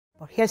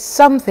But here's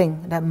something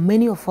that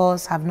many of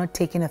us have not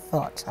taken a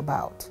thought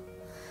about,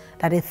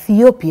 that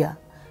Ethiopia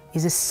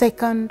is the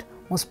second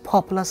most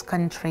populous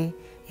country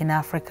in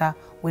Africa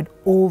with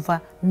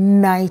over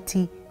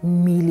 90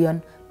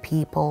 million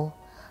people,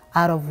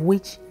 out of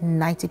which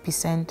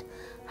 90%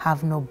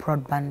 have no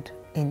broadband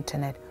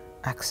internet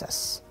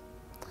access.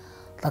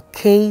 The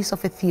case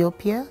of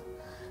Ethiopia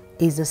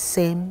is the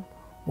same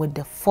with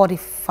the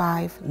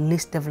 45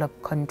 least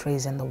developed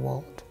countries in the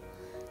world.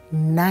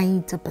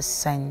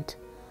 90%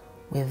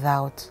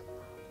 without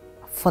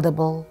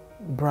affordable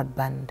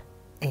broadband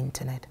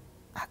internet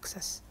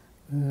access.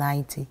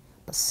 90%.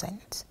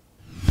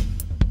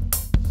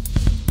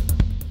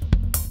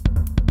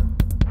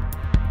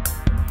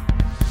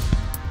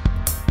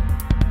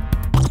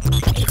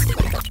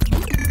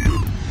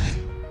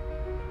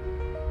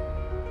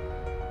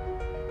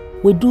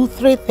 We do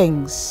three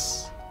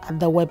things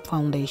at the Web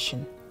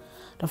Foundation.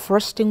 The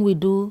first thing we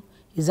do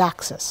is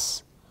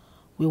access.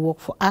 We work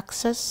for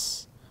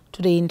access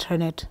to the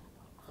internet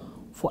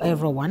for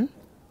everyone.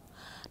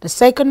 The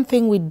second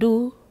thing we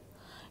do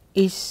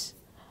is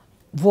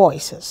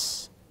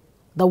voices,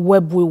 the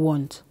web we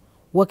want,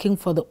 working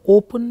for the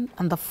open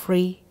and the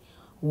free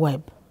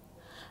web.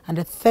 And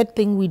the third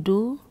thing we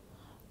do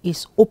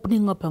is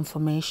opening up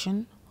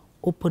information,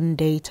 open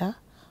data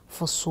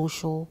for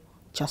social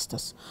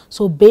justice.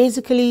 So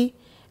basically,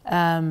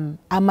 I'm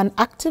an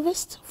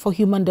activist for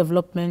human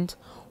development,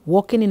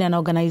 working in an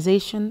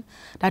organization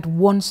that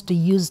wants to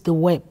use the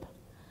web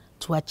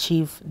to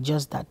achieve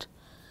just that.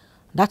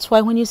 That's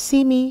why when you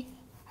see me,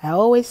 I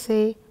always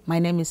say, my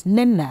name is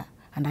Nnenna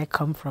and I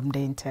come from the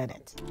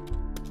internet.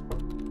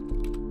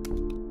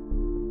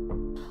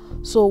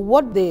 So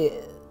what the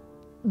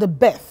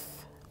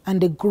birth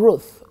and the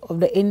growth of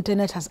the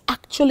internet has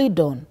actually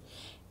done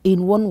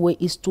in one way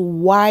is to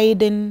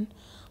widen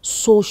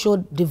social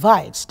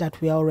divides that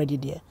were already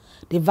there.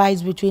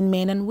 Divides between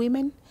men and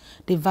women,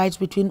 divides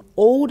between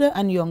older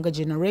and younger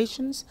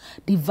generations,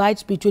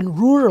 divides between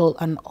rural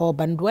and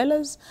urban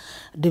dwellers,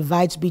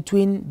 divides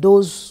between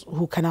those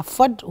who can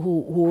afford,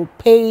 who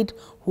paid,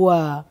 who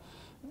are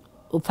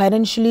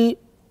financially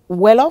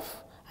well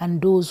off,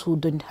 and those who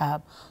don't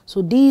have.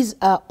 So these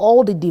are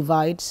all the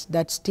divides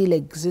that still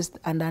exist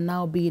and are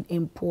now being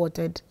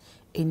imported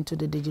into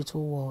the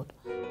digital world.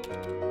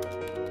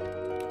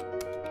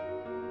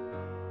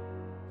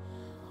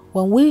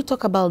 When we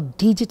talk about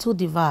digital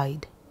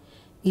divide,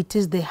 it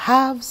is the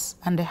haves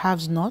and the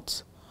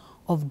have-nots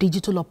of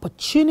digital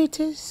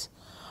opportunities,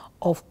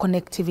 of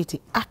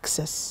connectivity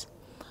access.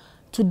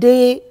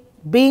 Today,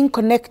 being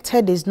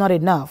connected is not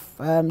enough,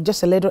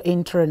 just a little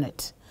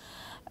internet,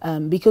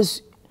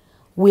 because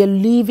we are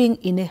living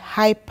in a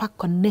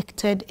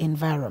hyper-connected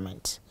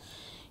environment.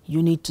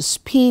 You need to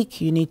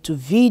speak, you need to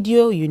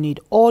video, you need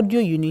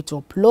audio, you need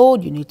to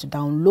upload, you need to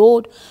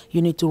download,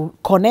 you need to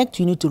connect,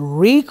 you need to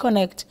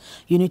reconnect,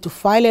 you need to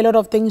file a lot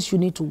of things, you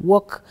need to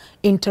work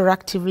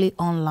interactively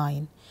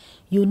online.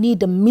 You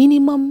need a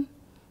minimum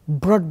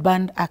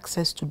broadband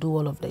access to do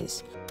all of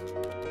this.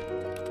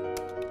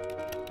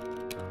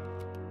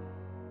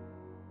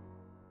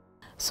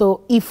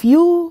 So if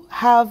you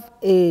have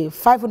a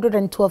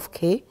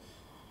 512K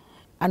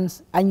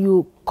and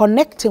you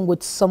connecting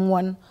with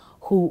someone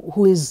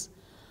who is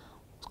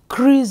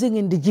cruising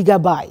in the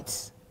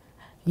gigabytes,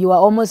 you are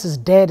almost as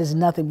dead as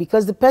nothing,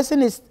 because the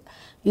person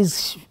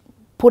is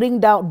putting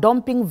down,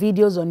 dumping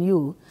videos on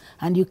you,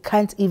 and you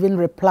can't even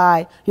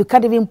reply, you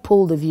can't even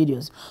pull the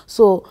videos.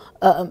 So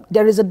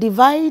there is a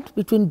divide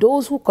between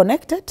those who are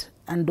connected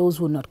and those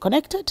who are not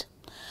connected.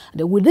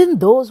 And within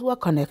those who are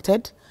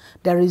connected,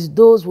 there is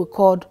those who are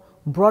called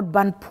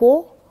broadband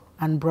poor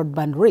and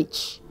broadband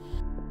rich.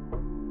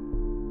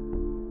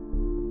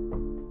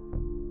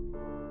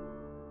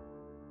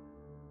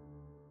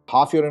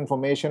 Half your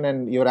information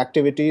and your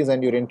activities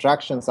and your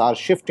interactions are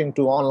shifting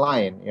to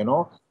online,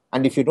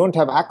 and if you don't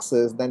have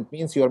access, then it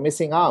means you're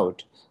missing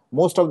out.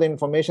 Most of the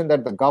information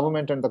that the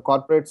government and the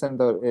corporates and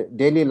the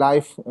daily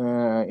life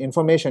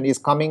information is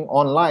coming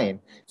online.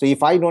 So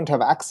if I don't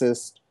have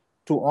access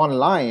to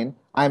online,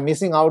 I'm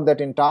missing out that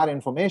entire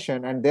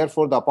information, and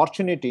therefore the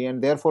opportunity,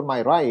 and therefore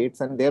my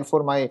rights, and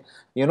therefore my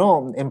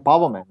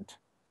empowerment.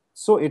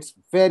 So it's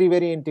very,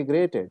 very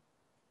integrated.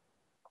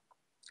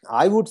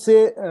 I would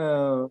say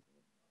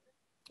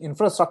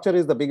infrastructure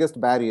is the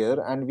biggest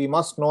barrier, and we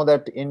must know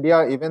that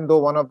India, even though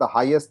one of the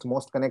highest,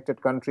 most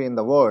connected country in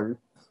the world,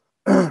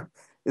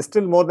 is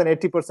still more than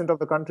 80% of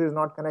the country is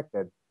not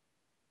connected.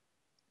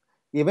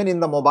 Even in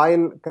the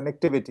mobile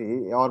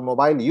connectivity or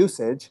mobile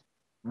usage,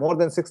 more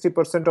than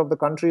 60% of the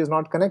country is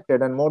not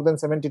connected, and more than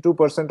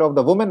 72% of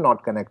the women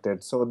not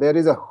connected. So there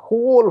is a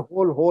whole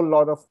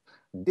lot of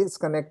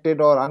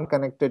disconnected or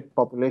unconnected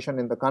population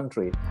in the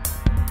country.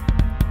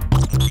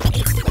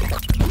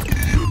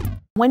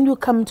 When you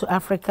come to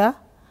Africa,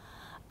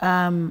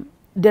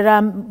 there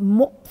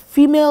are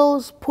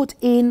females put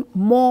in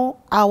more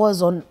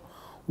hours on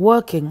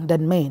working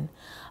than men,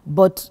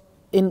 but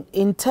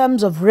in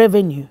terms of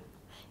revenue,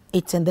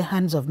 it's in the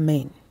hands of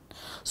men.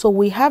 So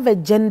we have a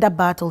gender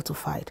battle to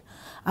fight.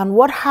 And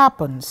what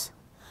happens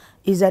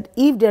is that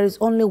if there is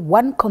only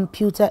one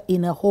computer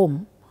in a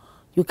home,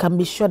 you can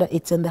be sure that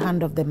it's in the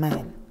hand of the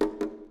man.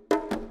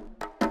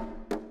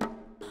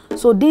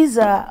 So these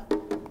are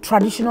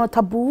traditional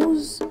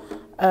taboos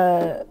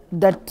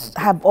that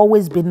have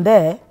always been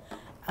there,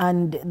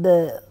 and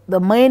the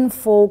main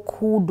folk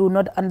who do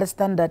not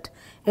understand that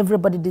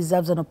everybody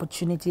deserves an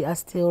opportunity are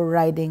still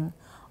riding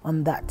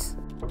on that.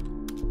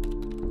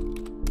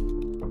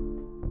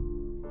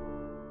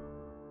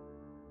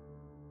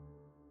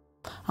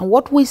 And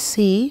what we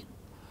see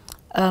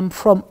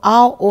from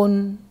our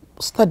own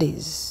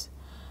studies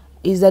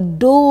is that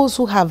those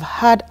who have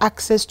had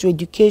access to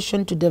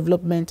education, to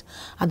development,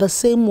 are the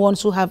same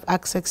ones who have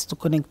access to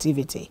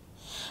connectivity.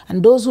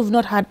 And those who've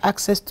not had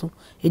access to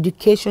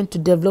education, to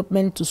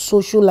development, to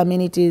social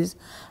amenities,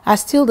 are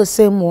still the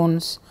same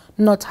ones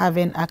not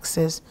having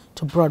access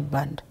to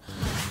broadband.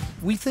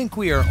 We think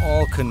we are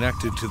all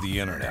connected to the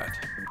internet.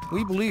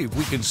 We believe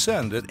we can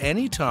send at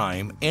any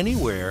time,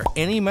 anywhere,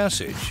 any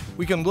message.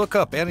 We can look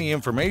up any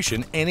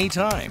information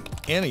anytime,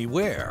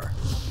 anywhere.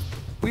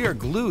 We are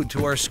glued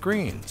to our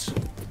screens.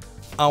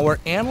 Our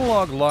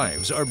analog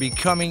lives are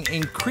becoming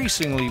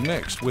increasingly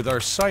mixed with our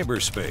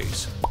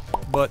cyberspace.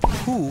 But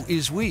who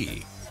is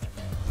we?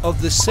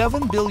 Of the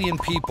 7 billion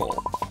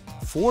people,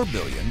 4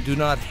 billion do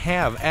not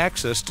have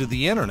access to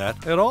the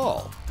internet at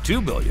all.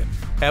 2 billion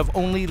have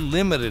only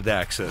limited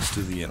access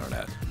to the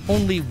internet.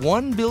 Only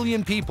 1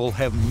 billion people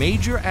have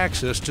major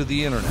access to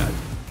the internet.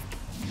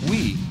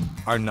 We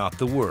are not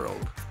the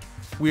world.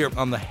 We are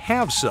on the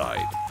have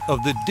side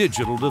of the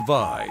digital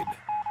divide.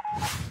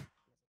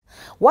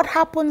 What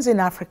happens in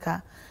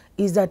Africa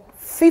is that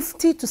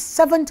 50 to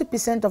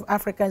 70% of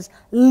Africans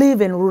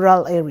live in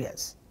rural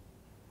areas,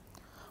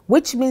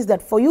 which means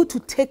that for you to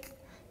take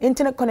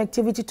internet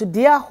connectivity to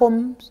their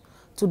homes,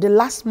 to the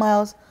last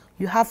miles,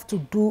 you have to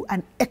do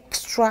an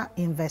extra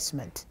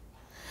investment.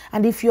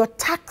 And if you're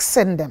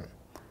taxing them,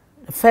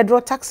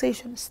 federal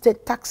taxation,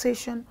 state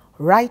taxation,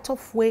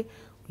 right-of-way,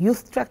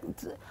 youth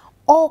tax,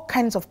 all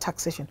kinds of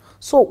taxation.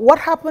 So what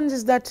happens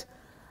is that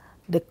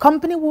the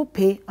company will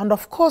pay, and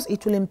of course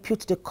it will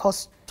impute the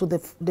cost to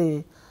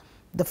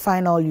the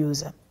final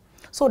user.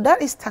 So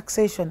that is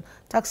taxation.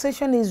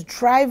 Taxation is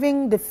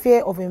driving the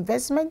fear of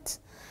investment.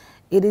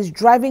 It is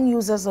driving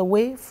users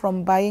away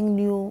from buying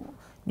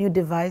new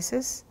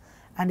devices,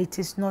 and it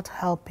is not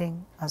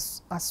helping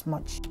us as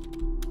much.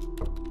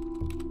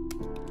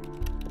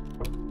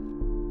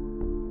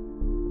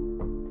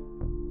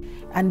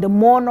 And the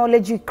more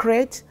knowledge you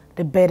create,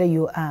 the better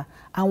you are.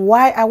 And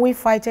why are we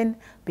fighting?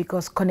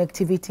 Because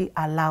connectivity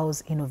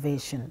allows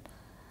innovation,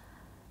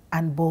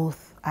 and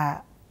both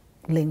are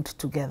linked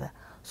together.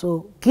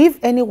 So give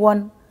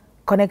anyone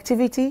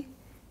connectivity,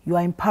 you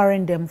are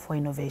empowering them for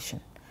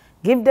innovation.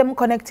 Give them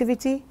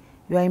connectivity,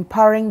 you are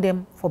empowering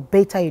them for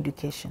better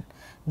education.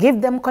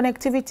 Give them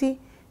connectivity,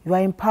 you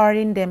are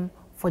empowering them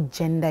for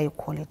gender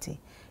equality.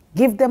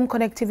 Give them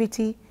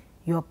connectivity,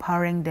 you are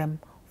empowering them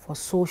for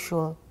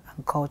social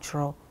and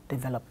cultural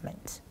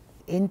development.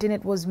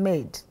 Internet was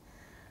made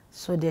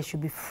so there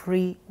should be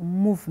free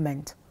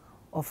movement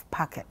of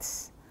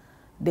packets.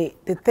 The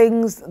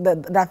things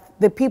that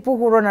the people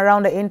who run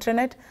around the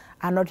internet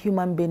are not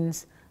human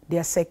beings, they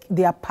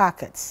are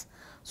packets.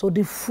 So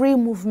the free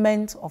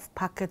movement of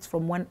packets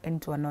from one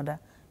end to another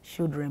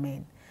should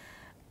remain.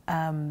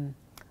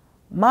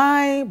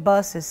 My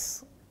boss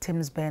is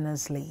Tim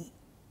Berners-Lee.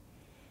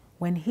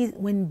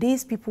 When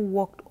these people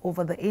walked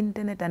over the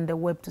internet and the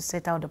web to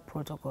set out the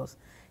protocols,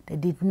 they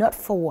did not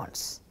for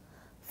once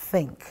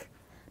think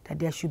that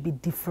there should be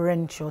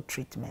differential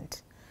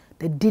treatment.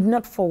 They did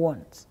not for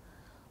once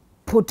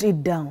put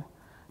it down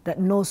that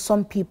no,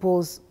 some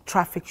people's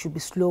traffic should be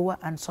slower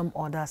and some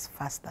others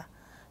faster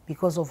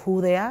because of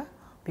who they are,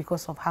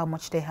 because of how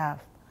much they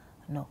have.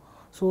 No.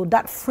 So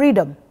that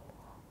freedom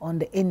on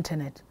the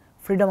internet,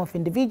 freedom of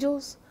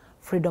individuals,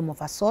 freedom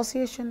of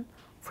association,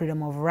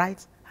 freedom of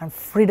rights, and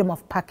freedom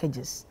of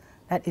packages.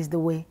 That is the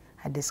way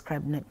I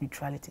describe net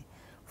neutrality.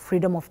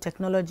 Freedom of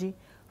technology,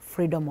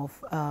 freedom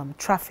of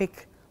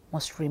traffic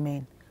must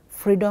remain.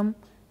 Freedom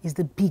is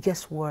the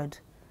biggest word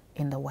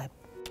in the web.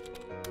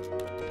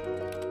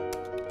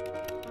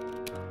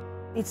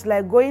 It's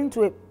like going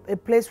to a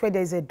place where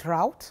there's a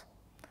drought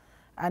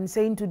and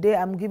saying today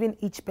I'm giving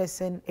each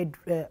person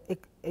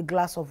a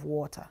glass of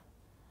water.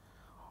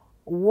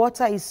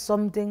 Water is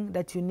something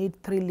that you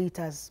need 3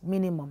 liters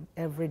minimum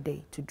every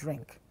day to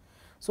drink.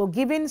 So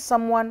giving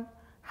someone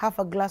half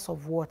a glass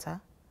of water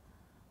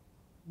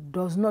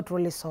does not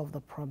really solve the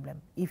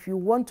problem. If you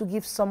want to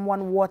give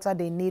someone water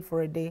they need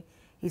for a day,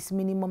 it's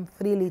minimum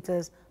 3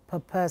 liters per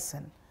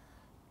person,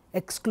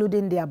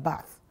 excluding their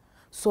bath.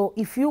 So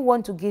if you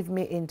want to give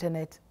me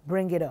internet,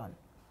 bring it on.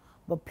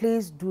 But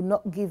please do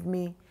not give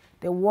me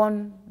the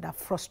one that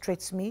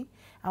frustrates me.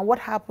 And what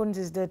happens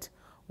is that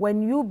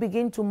when you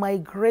begin to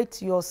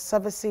migrate your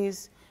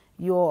services,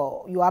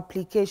 your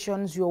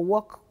applications, your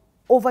work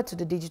over to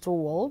the digital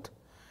world,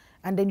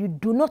 and then you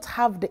do not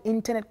have the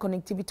internet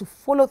connectivity to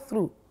follow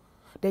through,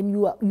 then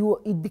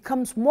it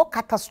becomes more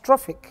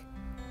catastrophic.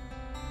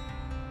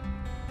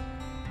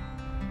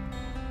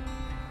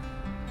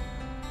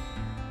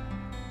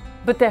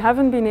 but they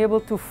haven't been able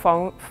to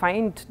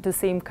find the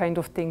same kind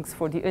of things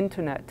for the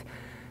internet.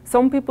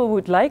 Some people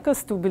would like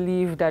us to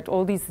believe that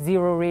all these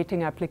zero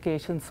rating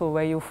applications, so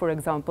where you, for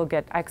example,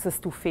 get access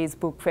to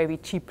Facebook very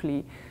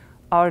cheaply,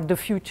 are the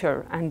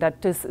future, and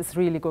that this is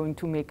really going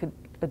to make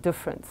a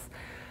difference.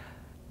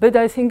 But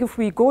I think if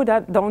we go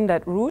down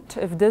that route,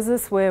 if this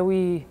is where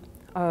we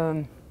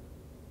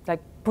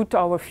put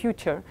our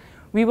future,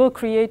 we will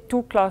create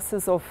two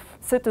classes of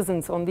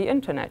citizens on the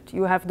internet.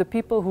 You have the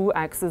people who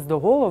access the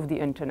whole of the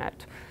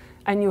internet,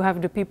 and you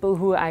have the people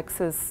who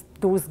access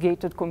those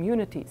gated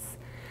communities.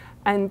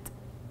 And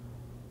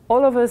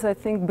all of us, I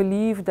think,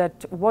 believe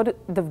that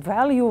the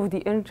value of the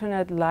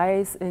internet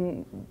lies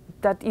in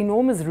that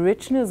enormous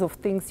richness of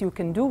things you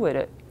can do with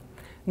it,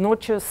 not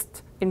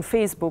just in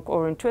Facebook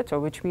or in Twitter,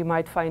 which we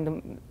might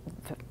find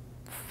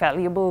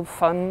valuable,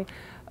 fun,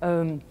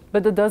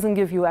 but it doesn't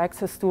give you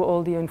access to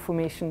all the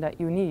information that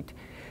you need.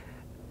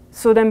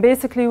 So then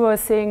basically we're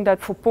saying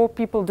that for poor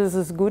people this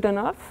is good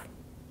enough?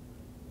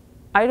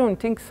 I don't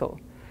think so.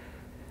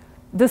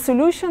 The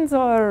solutions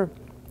are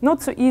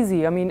not so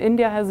easy. I mean,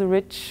 India has a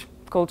rich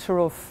culture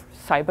of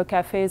cyber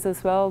cafes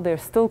as well. They're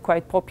still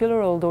quite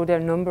popular, although their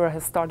number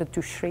has started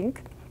to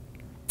shrink.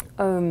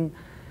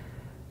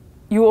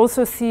 You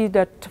also see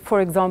that, for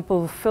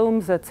example,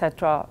 films,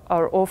 etc.,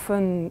 are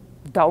often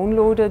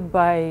downloaded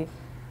by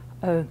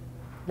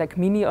like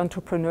mini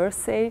entrepreneurs,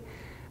 say,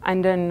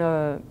 and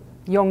then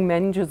young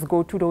men just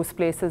go to those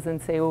places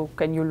and say, oh,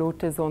 can you load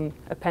this on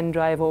a pen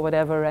drive or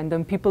whatever, and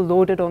then people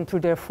load it onto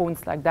their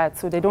phones like that,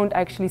 so they don't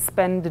actually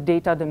spend the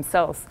data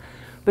themselves.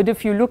 But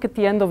if you look at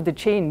the end of the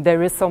chain,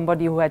 there is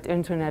somebody who had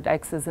internet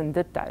access and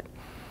did that.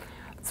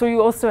 So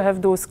you also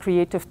have those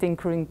creative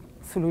tinkering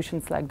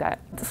solutions like that.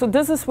 So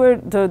this is where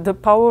the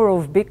power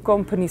of big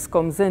companies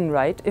comes in,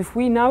 right? If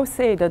we now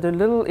say that a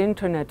little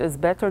internet is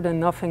better than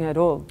nothing at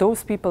all,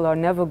 those people are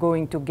never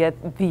going to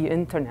get the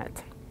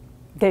internet.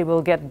 They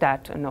will get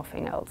that and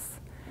nothing else.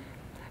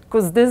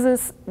 Because this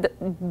is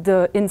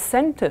the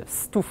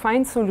incentives to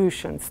find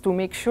solutions to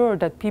make sure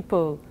that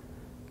people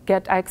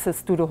get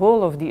access to the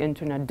whole of the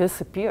internet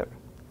disappear.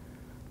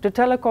 The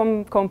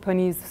telecom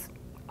companies,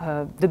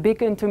 the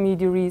big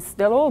intermediaries,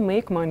 they'll all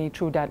make money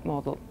through that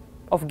model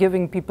of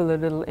giving people a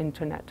little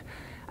internet.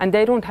 And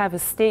they don't have a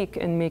stake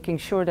in making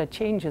sure that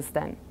changes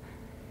then.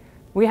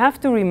 We have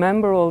to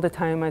remember all the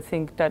time, I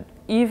think, that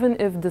even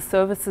if the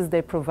services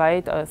they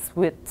provide us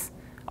with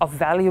are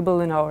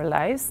valuable in our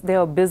lives, they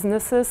are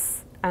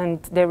businesses,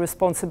 and their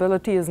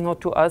responsibility is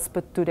not to us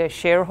but to their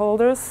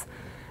shareholders,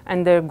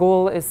 and their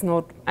goal is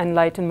not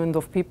enlightenment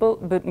of people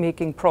but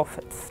making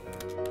profits.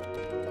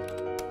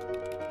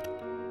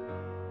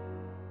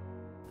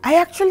 I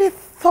actually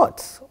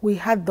thought we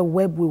had the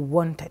web we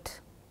wanted.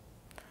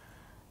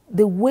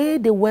 The way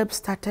the web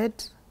started,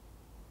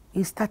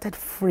 it started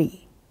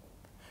free.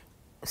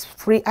 It's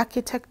free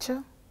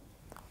architecture,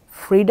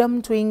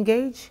 freedom to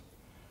engage,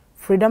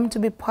 freedom to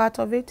be part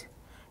of it.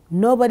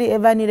 Nobody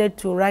ever needed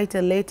to write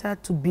a letter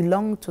to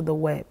belong to the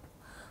web.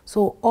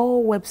 So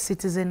all web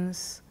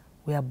citizens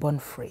were born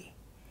free.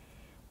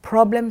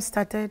 Problems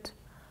started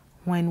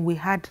when we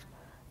had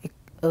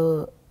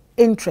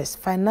interest,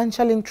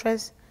 financial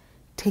interest,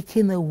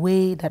 taking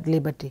away that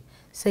liberty,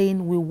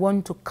 saying we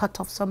want to cut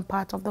off some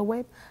part of the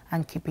web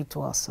and keep it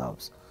to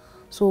ourselves.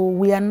 So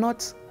we are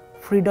not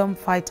freedom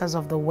fighters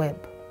of the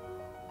web.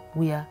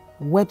 We are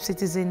web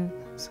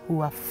citizens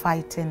who are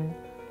fighting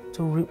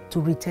to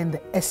retain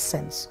the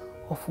essence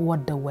of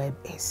what the web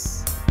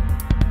is.